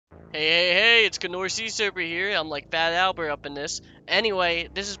Hey, it's K-norr Sea-Serpent here. I'm like Fat Albert up in this. Anyway,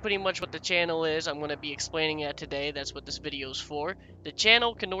 this is pretty much what the channel is. I'm going to be explaining it today. That's what this video is for. The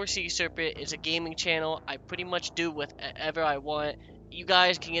channel, K-norr Sea-Serpent, is a gaming channel. I pretty much do whatever I want. You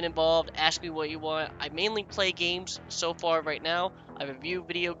guys can get involved, ask me what you want. I mainly play games so far right now. I review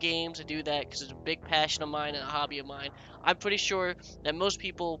video games. I do that because it's a big passion of mine and a hobby of mine. I'm pretty sure that most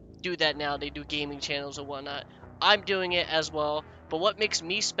people do that now. They do gaming channels and whatnot. I'm doing it as well. But what makes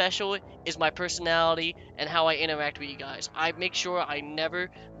me special is my personality and how I interact with you guys. I make sure I never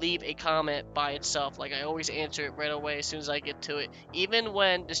leave a comment by itself. Like, I always answer it right away as soon as I get to it. Even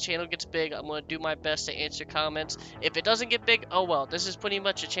when this channel gets big, I'm going to do my best to answer comments. If it doesn't get big, oh well. This is pretty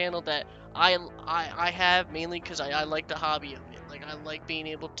much a channel that I have mainly because I like the hobby of it. Like, I like being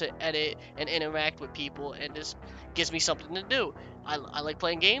able to edit and interact with people, and this gives me something to do. I like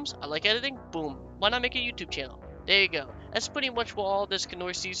playing games. I like editing. Boom. Why not make a YouTube channel? There you go. That's pretty much what all this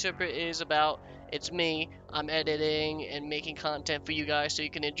K-norr Sea-Serpent is about. It's me. I'm editing and making content for you guys so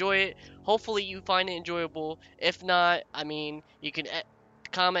you can enjoy it. Hopefully you find it enjoyable. If not, I mean, you can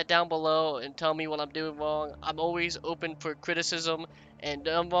comment down below and tell me what I'm doing wrong. I'm always open for criticism, and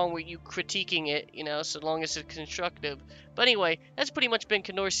I'm wrong with you critiquing it, you know, so long as it's constructive. But anyway, that's pretty much been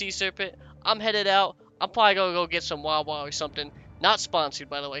K-norr Sea-Serpent. I'm headed out. I'm probably gonna go get some Wawa or something. Not sponsored,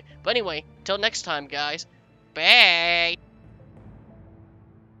 by the way. But anyway, till next time, guys. Bye.